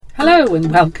Hello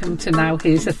and welcome to Now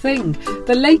Here's a Thing,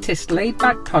 the latest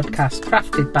laid-back podcast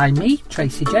crafted by me,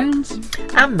 Tracy Jones.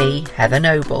 And me, Heather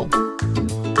Noble.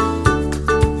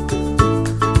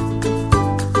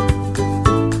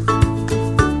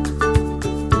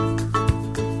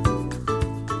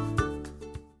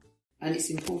 And it's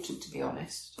important to be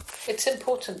honest. It's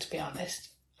important to be honest.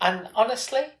 And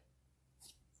honestly,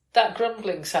 that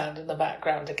grumbling sound in the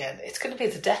background again, it's going to be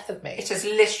the death of me. It is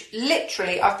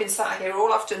literally, I've been sat here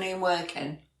all afternoon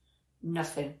working.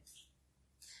 Nothing.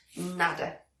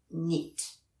 Nada. Neat.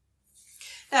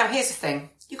 Now, here's the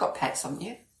thing. You've got pets, haven't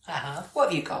you? Uh-huh. What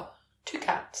have you got? 2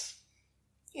 cats.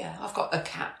 Yeah, I've got a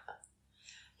cat.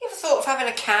 You ever thought of having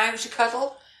a cow to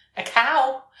cuddle? A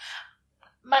cow?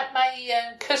 My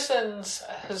cousin's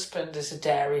husband is a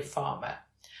dairy farmer,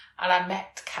 and I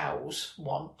met cows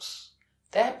once.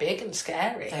 They're big and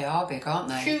scary. They are big, aren't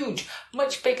they? Huge.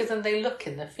 Much bigger than they look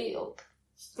in the field.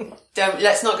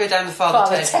 Let's not go down the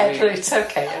Father Ted route.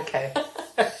 Okay.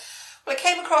 Well, I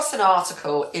came across an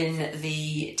article in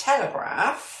the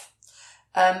Telegraph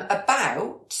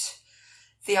about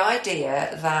the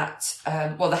idea that,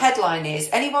 the headline is,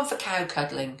 anyone for cow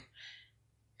cuddling?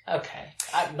 Okay.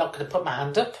 I'm not going to put my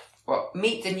hand up. Well,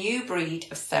 meet the new breed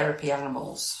of therapy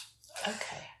animals.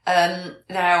 Okay.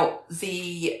 Now,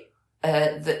 the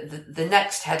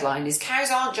next headline is,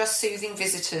 cows aren't just soothing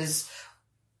visitors'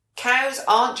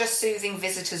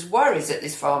 worries at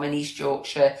this farm in East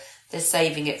Yorkshire. They're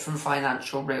saving it from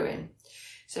financial ruin.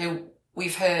 So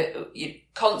we've heard,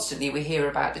 constantly we hear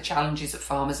about the challenges that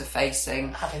farmers are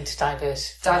facing. Having to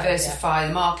diversify.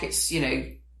 The markets,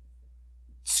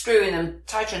 screwing them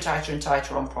tighter and tighter and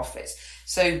tighter on profits.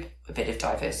 So a bit of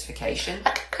diversification. I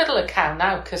could cuddle a cow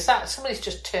now because somebody's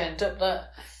just turned up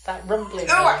that rumbling.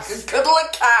 Oh, I can cuddle a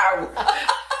cow.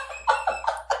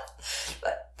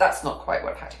 That's not quite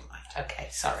what I had in mind. Okay,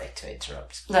 sorry to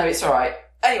interrupt. No, it's all right.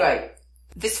 Anyway,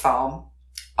 this farm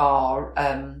are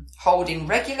holding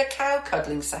regular cow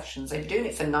cuddling sessions. They've been doing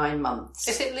it for 9 months.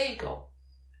 Is it legal?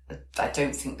 I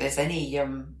don't think there's any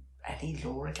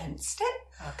law against it.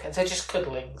 Okay, they're just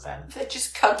cuddlings then. They're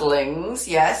just cuddlings,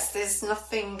 yes. There's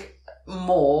nothing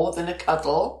more than a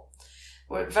cuddle.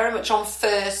 We're very much on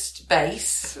first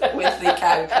base with the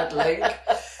cow cuddling.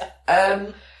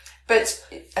 But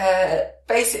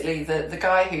basically, the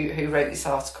guy who wrote this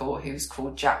article, who's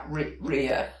called Jack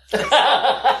Rea,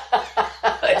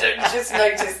 I don't just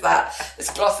notice that.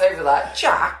 Let's gloss over that.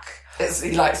 Jack, as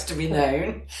he likes to be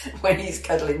known when he's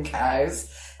cuddling cows,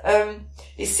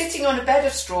 is sitting on a bed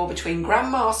of straw between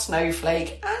Grandma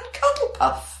Snowflake and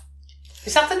Cuddlepuff.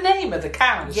 Is that the name of the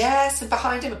cows? Yes, and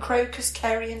behind him are Crocus,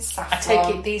 Kerry and Saffron. I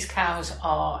take it these cows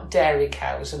are dairy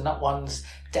cows and not ones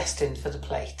destined for the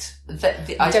plate.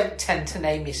 I don't tend to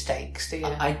name mistakes, do you?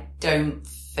 I don't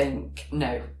think,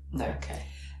 no. Okay.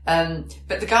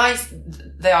 But the guys,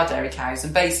 they are dairy cows,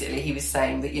 and basically he was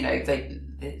saying that,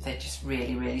 they're just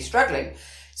really, really struggling.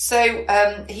 So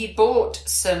he bought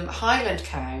some Highland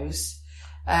cows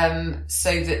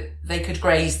so that they could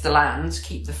graze the land,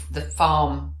 keep the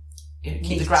farm,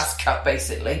 keep the grass cut,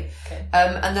 basically. Okay.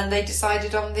 And then they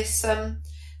decided on this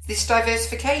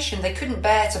diversification. They couldn't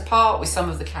bear to part with some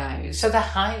of the cows. So they're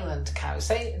Highland cows.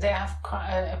 They have quite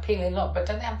an appealing look, but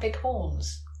don't they have big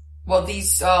horns? Well,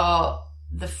 these are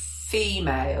the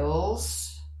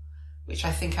females, which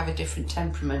I think have a different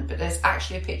temperament, but there's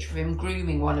actually a picture of him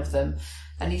grooming one of them,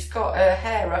 and he's got her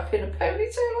hair up in a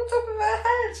ponytail on top of her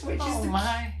head, which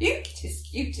is the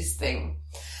cutest thing.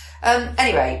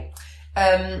 Anyway,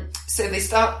 so they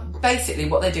start, basically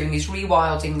what they're doing is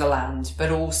rewilding the land,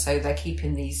 but also they're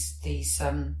keeping these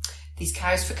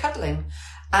cows for cuddling.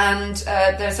 And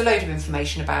there's a load of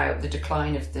information about the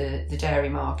decline of the dairy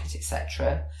market,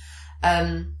 etc.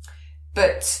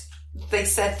 But they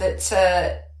said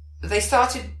that they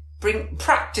started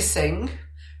practicing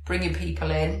bringing people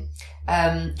in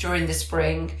during the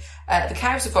spring. The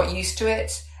cows have got used to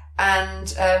it,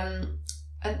 and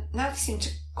now they seem to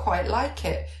quite like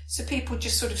it. So people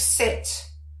just sort of sit.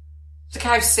 The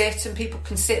cows sit, and people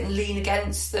can sit and lean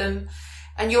against them.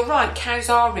 And you're right, cows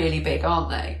are really big, aren't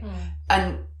they? Mm.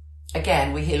 And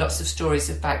again, we hear lots of stories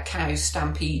about cows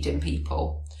stampeding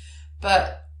people.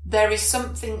 But there is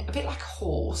something, a bit like a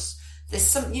horse, there's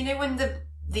some, when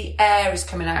the air is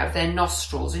coming out of their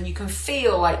nostrils and you can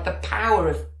feel like the power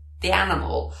of the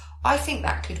animal, I think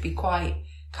that could be quite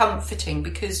comforting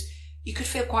because you could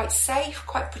feel quite safe,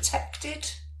 quite protected,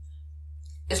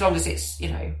 as long as it's,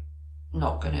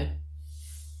 not going to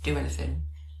do anything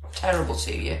terrible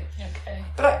to you. Okay.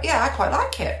 But I quite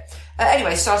like it.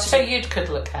 Anyway, So you'd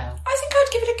cuddle a cow? I think I'd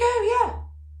give it a go, yeah.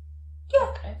 Yeah,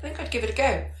 okay. I think I'd give it a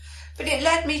go. But it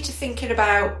led me to thinking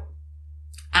about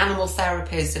animal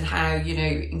therapies and how,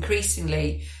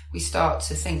 increasingly we start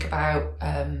to think about,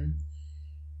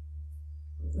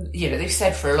 they've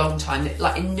said for a long time that,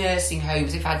 like in nursing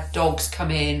homes, they've had dogs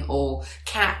come in or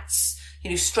cats,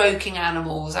 stroking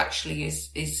animals actually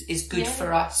is good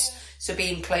for us. Yeah. So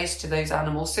being close to those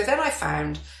animals. So then I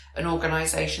found an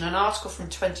organisation, an article from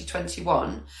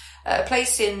 2021, a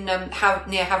place in near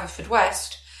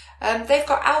Haverfordwest. They've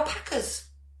got alpacas.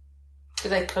 Do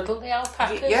they cuddle the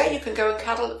alpacas? Yeah, you can go and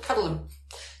cuddle them.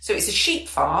 So it's a sheep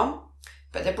farm,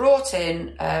 but they brought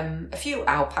in a few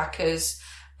alpacas,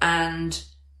 and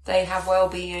they have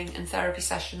well-being and therapy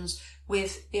sessions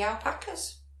with the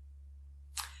alpacas.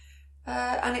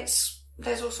 And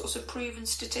there's all sorts of proven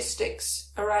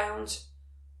statistics around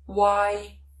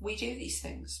why we do these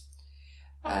things.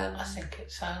 I think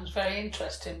it sounds very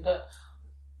interesting, but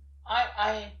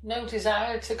I no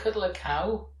desire to cuddle a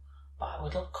cow, but I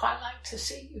would quite like to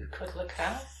see you cuddle a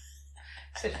cow.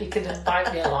 So if you could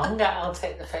invite me along, I'll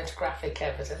take the photographic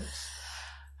evidence.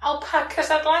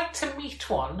 Alpacas, I'd like to meet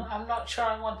one. I'm not sure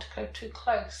I want to go too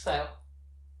close, though.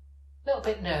 A little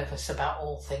bit nervous about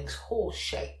all things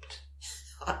horse-shaped.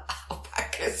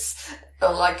 Alpacas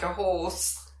are like a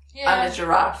horse and a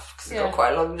giraffe, because they've got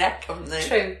quite a long neck, haven't they?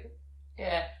 True.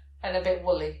 Yeah, and a bit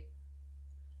woolly.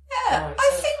 Yeah, I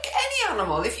think any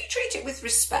animal, if you treat it with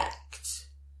respect,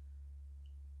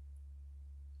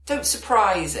 don't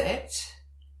surprise it.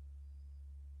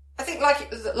 I think like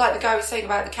the guy was saying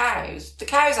about the cows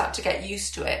had to get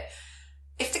used to it.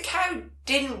 If the cow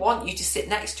didn't want you to sit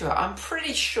next to it, I'm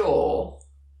pretty sure...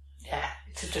 Yeah,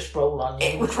 it would just roll on you.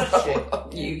 It would roll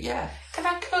on you, yeah. Can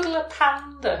I cuddle a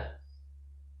panda?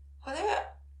 Well,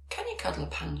 can you cuddle a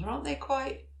panda? Aren't they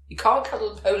quite... You can't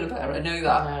cuddle a polar bear, I know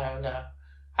that. No.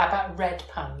 How about red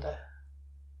panda?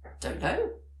 Don't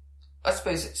know. I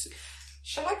suppose it's...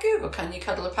 Shall I Google, can you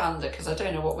cuddle a panda? Because I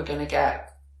don't know what we're going to get.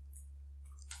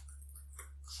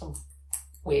 Some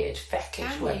weird fetish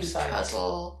website. Can you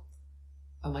cuddle...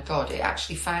 Oh my God, it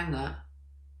actually found that.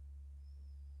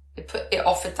 It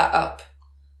offered that up.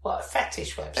 What, a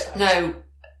fetish website? No,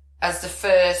 as the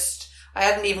first... I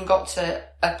hadn't even got to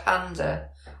a panda.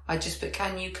 I just put,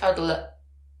 can you cuddle a...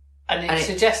 And it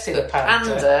suggested a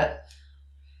panda.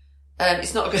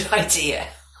 It's not a good idea.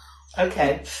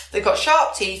 Okay. They've got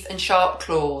sharp teeth and sharp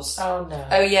claws. Oh no.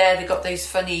 Oh yeah, they've got those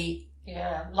funny...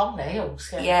 Yeah, long nails.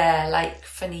 Yeah, like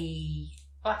funny...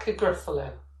 Like a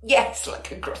gruffalo. Yes,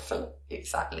 like a gruffalo,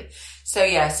 exactly. So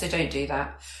don't do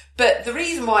that. But the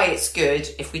reason why it's good,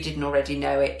 if we didn't already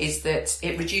know it, is that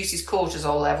it reduces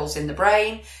cortisol levels in the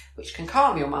brain, which can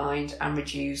calm your mind and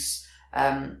reduce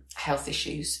health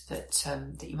issues that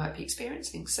you might be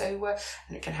experiencing. So,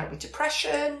 and it can help with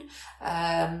depression,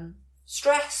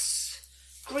 stress,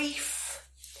 grief.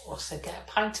 Also get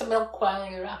a pint of milk while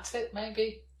you're at it,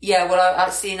 maybe. Yeah, well, I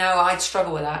see now I'd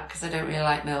struggle with that because I don't really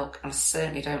like milk, and I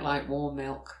certainly don't like warm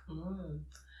milk.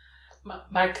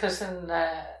 My cousin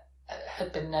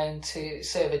had been known to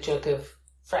serve a jug of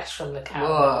fresh from the cow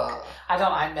milk. I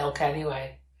don't like milk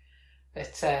anyway,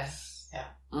 but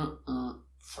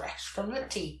fresh from the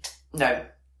teat. No,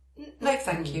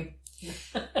 thank you.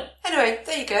 Anyway,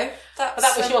 there you go. That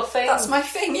was your thing. That's my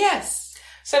thing. Yes.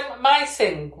 So my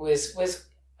thing was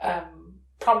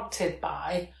prompted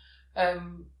by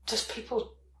just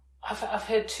people. I've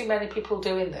heard too many people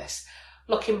doing this,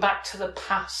 looking back to the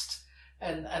past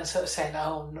and sort of saying,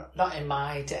 "Oh, not in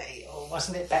my day," or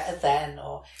 "Wasn't it better then?"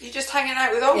 Or you're just hanging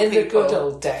out with old people. In the good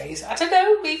old days. I don't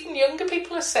know. Even younger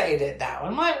people are saying it now.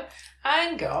 I'm like,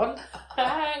 hang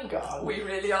on. We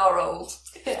really are old.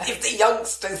 Yeah. If the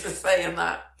youngsters are saying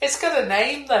that. It's got a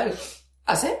name though.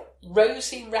 Has it?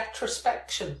 Rosy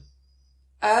retrospection.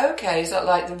 Okay, is that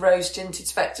like the rose-tinted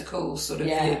spectacles sort of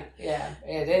view? Yeah,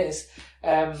 it is.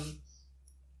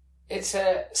 It's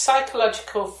a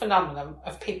psychological phenomenon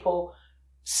of people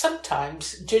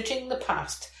sometimes judging the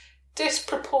past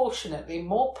disproportionately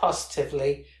more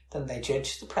positively than they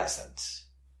judge the present.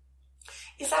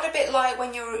 Is that a bit like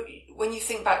when you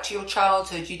think back to your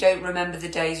childhood, you don't remember the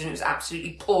days when it was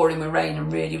absolutely pouring with rain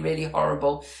and really, really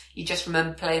horrible. You just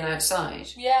remember playing outside?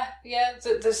 Yeah.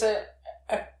 There's a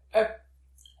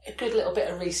good little bit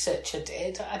of research I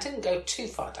did. I didn't go too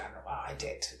far down what I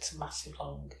did. It's a massive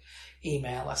long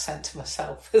email I sent to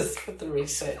myself with the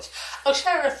research. I'll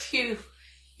share a few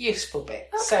useful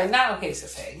bits. Okay. So now here's the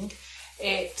thing.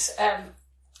 It's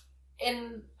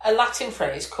in a Latin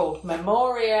phrase called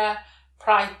memoria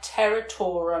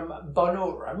praeteritorum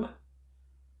bonorum.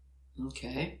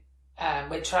 Okay.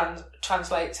 Which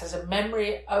translates as a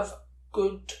memory of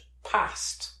good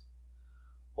past.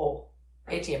 Or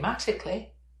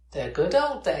idiomatically, the good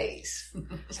old days.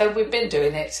 So we've been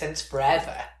doing it since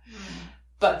forever.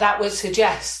 But that would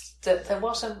suggest that there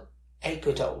wasn't a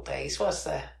good old days, was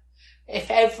there?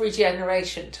 If every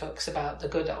generation talks about the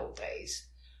good old days,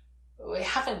 we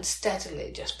haven't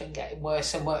steadily just been getting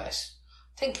worse and worse.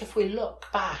 I think if we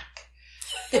look back,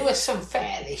 there were some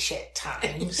fairly shit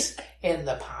times in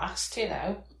the past, you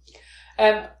know.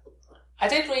 I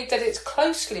did read that it's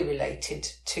closely related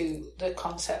to the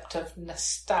concept of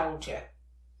nostalgia.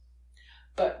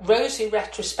 But rosy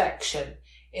retrospection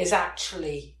is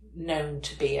actually known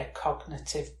to be a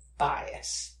cognitive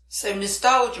bias. So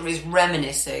nostalgia is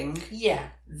reminiscing. Yeah.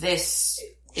 This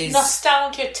is...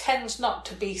 Nostalgia tends not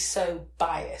to be so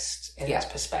biased in its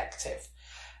perspective.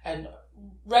 And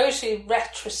rosy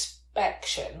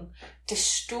retrospection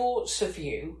distorts a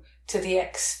view to the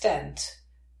extent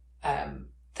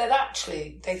that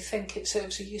actually they think it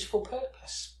serves a useful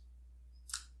purpose.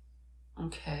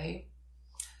 Okay.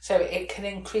 So it can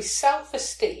increase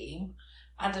self-esteem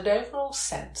and an overall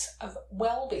sense of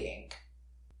well-being.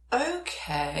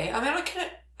 Okay. I mean,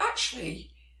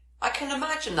 I can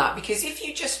imagine that, because if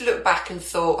you just look back and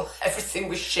thought everything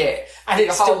was shit and your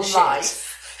it's whole still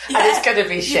life, shit. And it's going to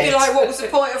be shit. You'd be like, what was the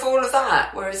point of all of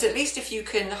that? Whereas at least if you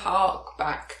can hark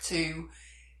back to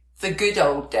the good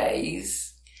old days...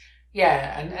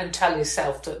 Yeah, and tell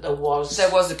yourself that there was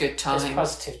a good time. There's a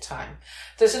positive time.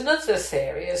 There's another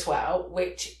theory as well,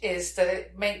 which is that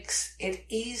it makes it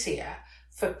easier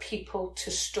for people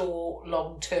to store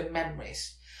long-term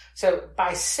memories. So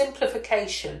by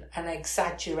simplification and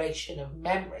exaggeration of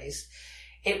memories,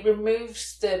 it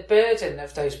removes the burden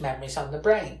of those memories on the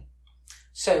brain.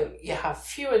 So you have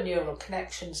fewer neural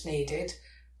connections needed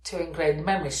to ingrain the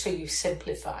memories, so you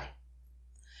simplify.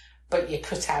 But you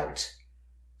cut out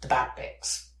the bad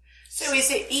bits. So is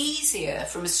it easier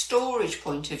from a storage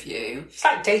point of view? It's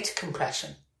like data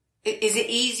compression. Is it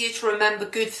easier to remember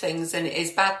good things than it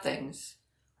is bad things?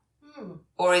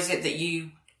 Or is it that you...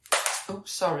 Oh,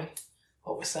 sorry.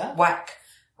 What was that?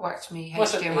 Whacked me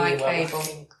HDMI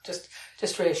cable.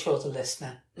 Just reassure the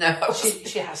listener. No.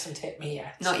 She hasn't hit me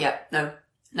yet. Not yet, no.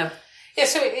 Yeah,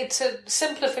 so it's a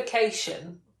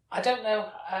simplification. I don't know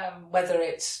whether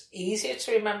it's easier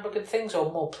to remember good things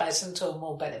or more pleasant or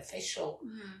more beneficial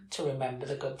to remember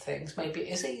the good things. Maybe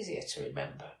it is easier to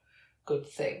remember good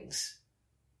things.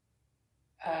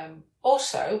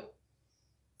 Also,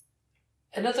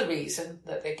 another reason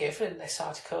that they give in this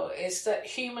article is that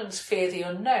humans fear the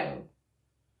unknown.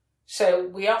 So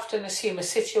we often assume a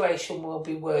situation will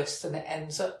be worse than it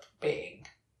ends up being.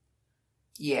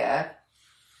 Yeah.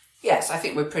 Yes, I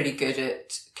think we're pretty good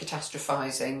at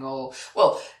catastrophising,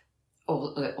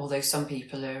 although some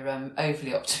people are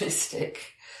overly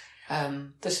optimistic.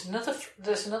 There's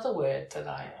another word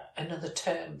another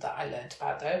term that I learnt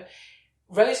about though,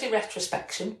 rosy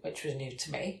retrospection, which was new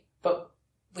to me, but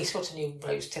we sort of knew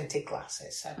rose tinted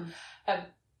glasses. So,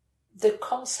 the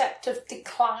concept of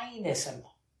declinism.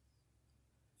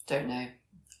 Don't know.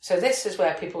 So this is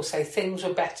where people say things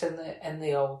were better in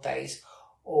the old days,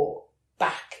 or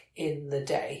back in the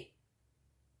day,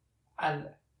 and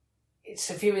it's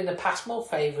a view in the past more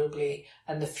favourably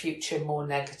and the future more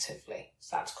negatively.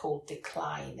 So that's called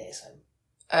declinism.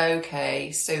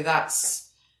 Okay, so that's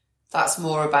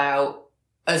more about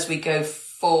as we go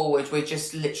forward, we're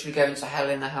just literally going to hell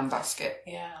in a handbasket.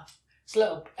 Yeah. There's a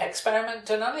little experiment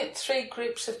done on it. 3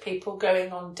 groups of people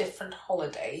going on different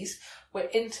holidays were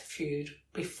interviewed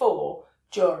before,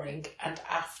 during and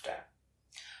after.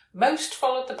 Most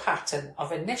followed the pattern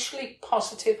of initially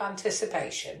positive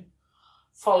anticipation,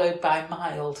 followed by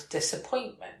mild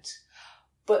disappointment,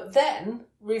 but then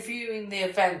reviewing the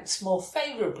events more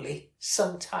favourably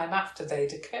sometime after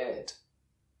they'd occurred.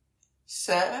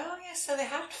 So they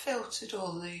had filtered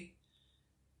all the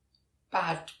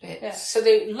bad bits. Yeah, so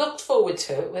they looked forward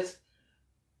to it with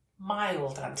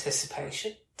mild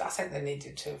anticipation. I think they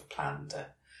needed to have planned a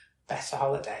better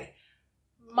holiday.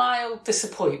 Mild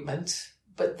disappointment,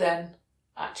 but then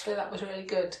actually that was really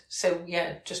good. So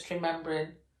yeah, just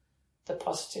remembering the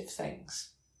positive things.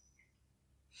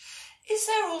 Is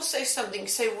there also something,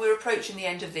 so we're approaching the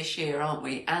end of this year, aren't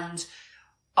we? And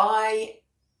I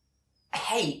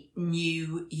hate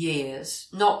New Year's,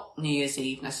 not New Year's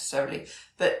Eve necessarily,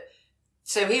 but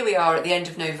so here we are at the end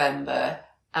of November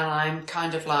and I'm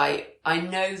kind of like, I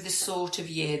know the sort of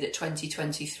year that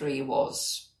 2023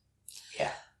 was.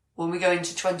 Yeah. When we go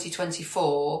into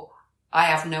 2024, I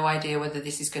have no idea whether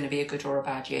this is going to be a good or a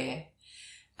bad year.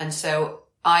 And so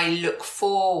I look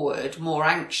forward more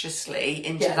anxiously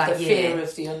into that the year. Fear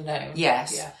of the unknown.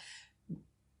 Yes. Yeah.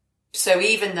 So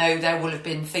even though there will have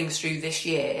been things through this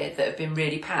year that have been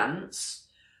really pants,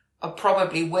 I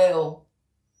probably will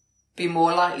be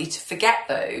more likely to forget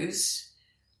those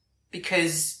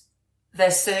because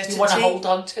their certainty. You want to hold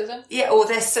on to them? Yeah, or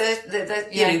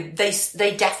you know,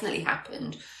 they definitely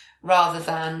happened, rather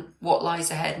than what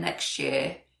lies ahead next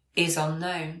year is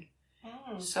unknown.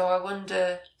 So I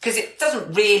wonder, because it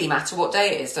doesn't really matter what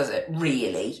day it is, does it?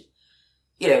 Really?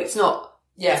 You know, it's not,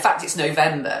 the fact it's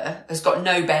November has got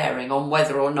no bearing on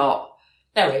whether or not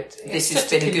this has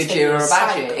been a good year or a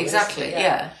bad year. Exactly,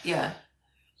 yeah.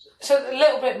 So a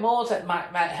little bit more that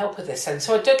might help with this then.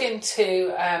 So I dug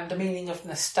into the meaning of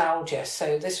nostalgia.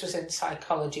 So this was in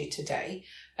Psychology Today.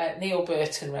 Neil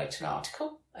Burton wrote an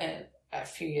article a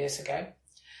few years ago.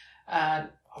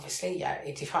 Obviously,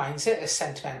 he defines it as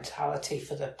sentimentality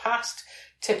for the past,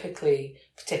 typically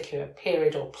a particular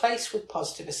period or place with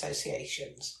positive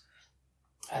associations,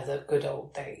 the good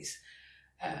old days.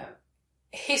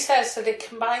 He says that it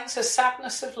combines the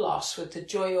sadness of loss with the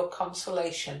joy or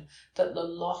consolation that the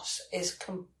loss is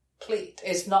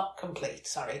not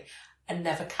complete, and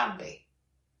never can be.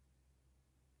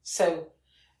 So,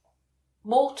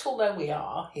 mortal though we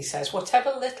are, he says,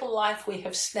 whatever little life we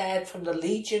have snared from the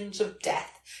legions of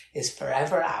death is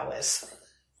forever ours.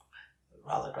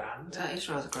 Rather grand. That is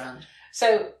rather grand.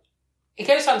 So, he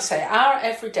goes on to say, our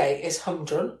everyday is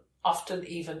humdrum, often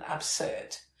even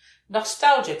absurd.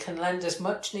 Nostalgia can lend us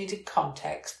much needed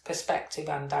context, perspective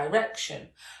and direction,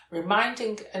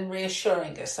 reminding and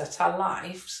reassuring us that our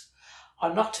lives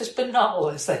are not as banal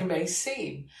as they may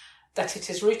seem, that it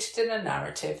is rooted in a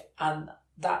narrative and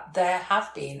that there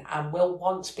have been and will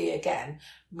once be again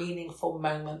meaningful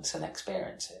moments and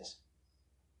experiences.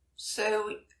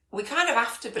 So we kind of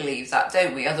have to believe that,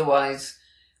 don't we? Otherwise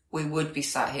we would be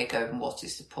sat here going, what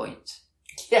is the point?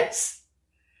 Yes.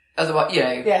 Otherwise, you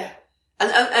know. Yeah.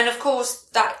 And of course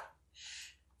that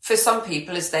for some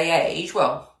people as they age,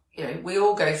 well, you know, we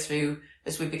all go through,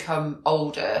 as we become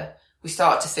older, we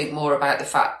start to think more about the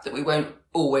fact that we won't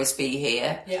always be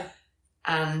here. Yeah.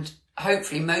 And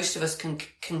hopefully most of us can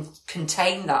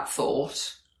contain that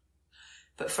thought.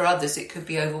 But for others, it could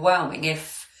be overwhelming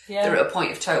if they're at a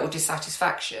point of total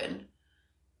dissatisfaction.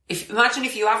 Imagine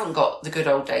if you haven't got the good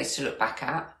old days to look back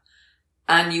at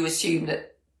and you assume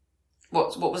that,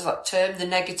 what was that term? The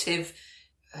negative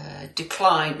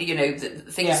decline, you know,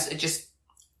 that things are just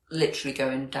literally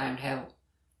going downhill.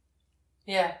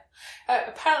 Yeah.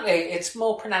 Apparently it's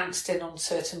more pronounced in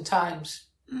uncertain times.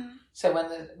 Mm. So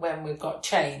when we've got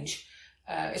change,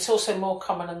 it's also more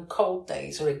common on cold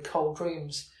days or in cold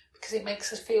rooms because it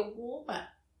makes us feel warmer.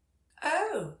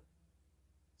 Oh.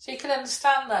 So you can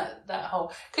understand that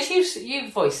whole... Because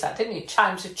you voiced that, didn't you?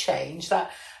 Times of change,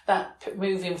 that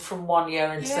moving from one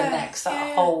year into the next,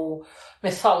 that whole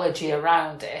mythology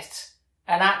around it.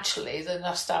 And actually the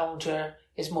nostalgia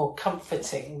is more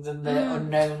comforting than the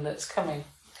unknown that's coming.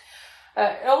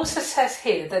 It also says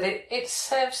here that it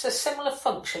serves a similar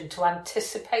function to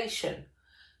anticipation,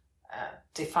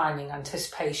 defining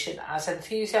anticipation as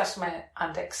enthusiasm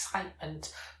and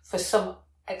excitement for some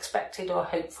expected or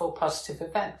hopeful positive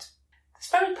event. It's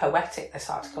very poetic, this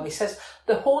article. He says,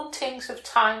 the hauntings of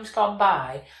times gone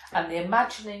by and the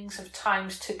imaginings of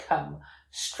times to come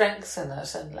strengthen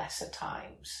us in lesser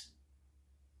times.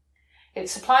 It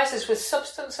supplies us with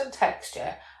substance and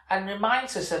texture and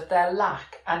reminds us of their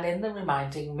lack, and in the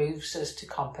reminding moves us to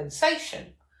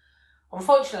compensation.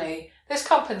 Unfortunately, this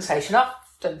compensation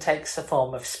often takes the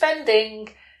form of spending,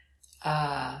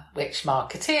 which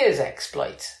marketeers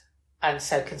exploit, and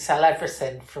so can sell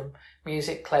everything from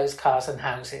music, clothes, cars and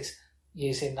houses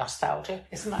using nostalgia.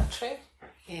 Isn't that true?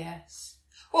 Yes.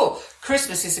 Well,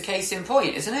 Christmas is a case in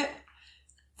point, isn't it?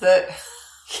 That...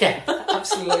 Yeah,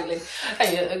 absolutely.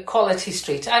 Quality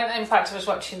Street. And in fact, I was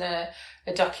watching a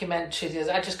documentary.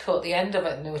 I just caught the end of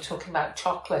it and they were talking about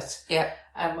chocolate. Yeah.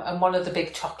 And one of the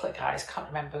big chocolate guys, can't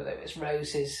remember whether it was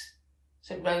Roses. Is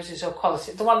it Roses or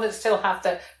Quality? The one that still have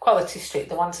the Quality Street,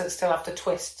 the ones that still have the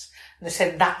twists. And they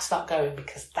said that's not going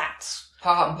because that's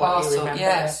part and parcel.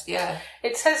 Yes, yeah.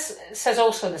 It says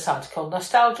also in this article,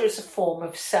 nostalgia is a form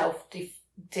of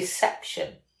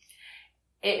self-deception.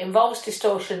 It involves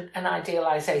distortion and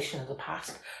idealisation of the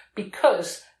past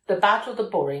because the bad or the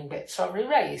boring bits are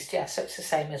erased. Yes, it's the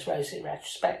same as rosy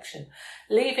retrospection,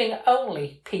 leaving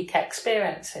only peak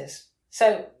experiences.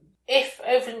 So, if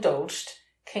overindulged,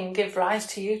 can give rise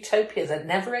to utopia that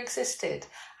never existed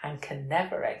and can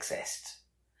never exist.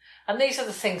 And these are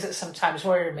the things that sometimes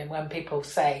worry me when people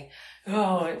say,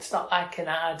 oh, it's not like in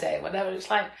our day, whatever. It's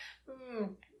like,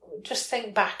 just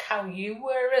think back how you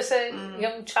were as a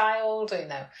young child, you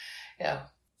know.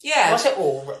 Yeah. Was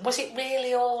it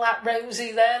really all that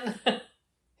rosy then?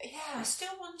 Yeah, I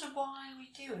still wonder why we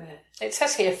do it. It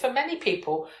says here, for many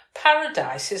people,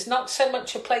 paradise is not so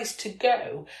much a place to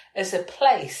go as a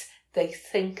place they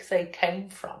think they came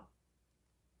from.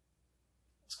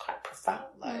 profound,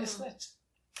 that, isn't it?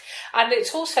 And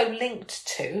it's also linked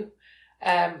to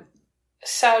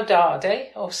saudade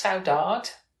or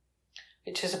saudade,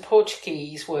 which is a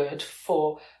Portuguese word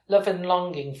for love and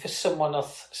longing for someone or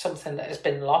something that has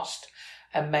been lost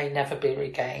and may never be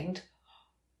regained.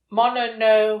 Mono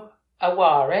no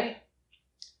aware,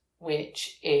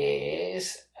 which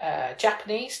is a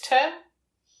Japanese term,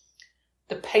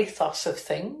 the pathos of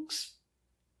things.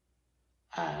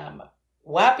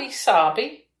 Wabi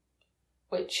sabi,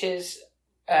 which is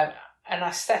an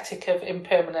aesthetic of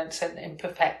impermanence and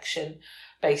imperfection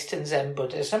based in Zen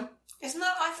Buddhism. Isn't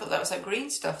that? I thought that was that green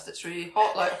stuff that's really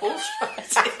hot, like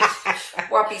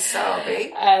horseradish. Wabi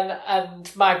sabi.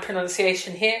 And my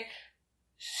pronunciation here,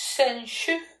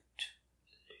 Senshut.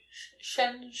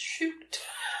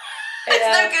 It's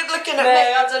no good looking at me.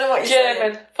 I don't know what you're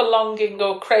German for longing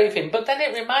or craving. But then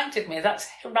it reminded me that's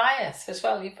Hiraeth as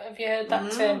well. Have you heard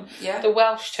that term? Yeah. The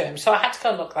Welsh term. So I had to go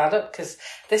and look that up because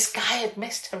this guy had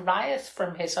missed Hiraeth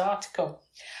from his article.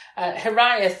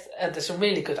 Hiraeth, there's a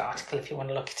really good article if you want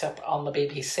to look it up on the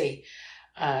BBC.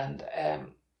 And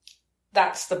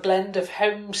that's the blend of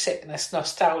homesickness,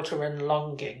 nostalgia and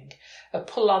longing. A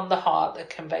pull on the heart that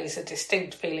conveys a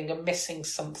distinct feeling of missing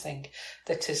something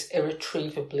that is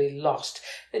irretrievably lost.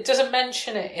 It doesn't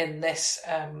mention it in this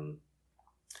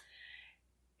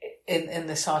in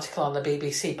this article on the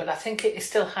BBC, but I think it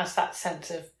still has that sense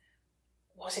of,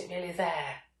 was it really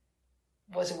there?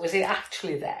 Was it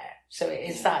actually there? So it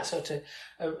is that sort of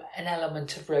an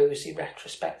element of rosy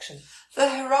retrospection. The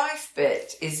Hiraeth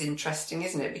bit is interesting,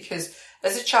 isn't it? Because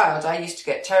as a child, I used to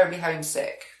get terribly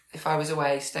homesick if I was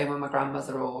away, staying with my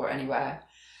grandmother or anywhere.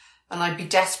 And I'd be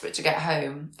desperate to get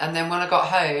home. And then when I got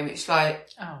home, it's like,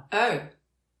 oh,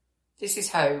 this is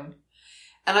home.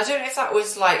 And I don't know if that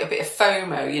was like a bit of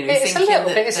FOMO, you know, it's thinking a little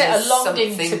that bit. Is it a longing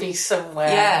something to be somewhere?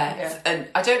 Yeah. And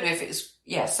I don't know if it was,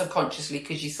 subconsciously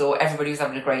because you thought everybody was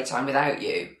having a great time without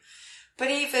you. But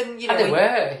even, you know... And they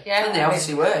were, yeah. And they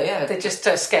obviously were, yeah. They just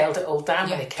scaled it all down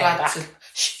when they came back.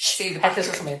 See the Heather's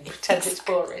come in, pretend it's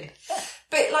boring.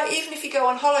 But like, even if you go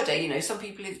on holiday, you know, some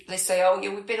people, they say, oh,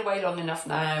 yeah, we've been away long enough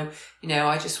now. You know,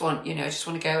 I just want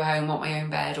to go home, want my own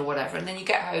bed or whatever. And then you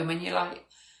get home and you're like,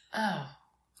 oh,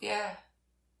 yeah,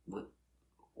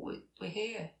 we're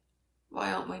here.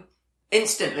 Why aren't we?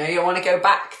 Instantly, I want to go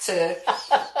back to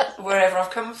wherever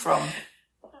I've come from.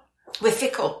 We're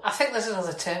fickle. I think there's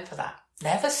another term for that.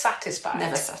 Never satisfied.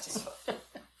 Never satisfied.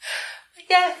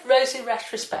 Yeah, rosy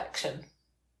retrospection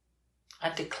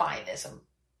and declinism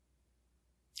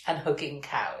and hugging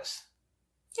cows.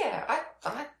 Yeah,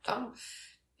 I'm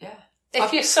yeah.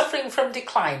 If you're suffering from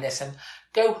declinism,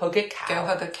 go hug a cow. Go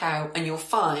hug a cow, and you'll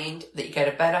find that you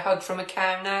get a better hug from a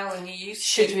cow now than you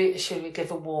used to. Should we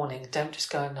give a warning? Don't just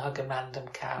go and hug a random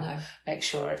cow. No. Make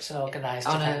sure it's an organised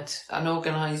event. An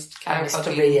organised cow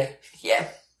Mr. Rhea. Yeah.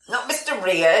 Not Mr.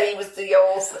 Rhea, he was the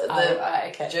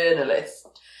author, journalist.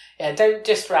 Yeah, don't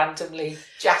just randomly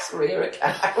Jack Rhea a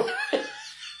cow.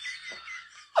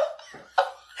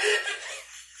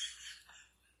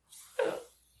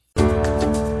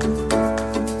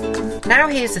 Now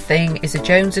Here's the Thing is a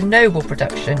Jones and Noble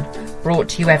production, brought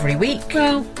to you every week.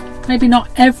 Well, maybe not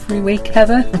every week,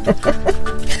 Heather.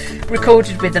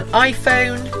 Recorded with an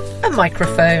iPhone, a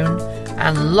microphone,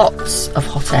 and lots of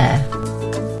hot air.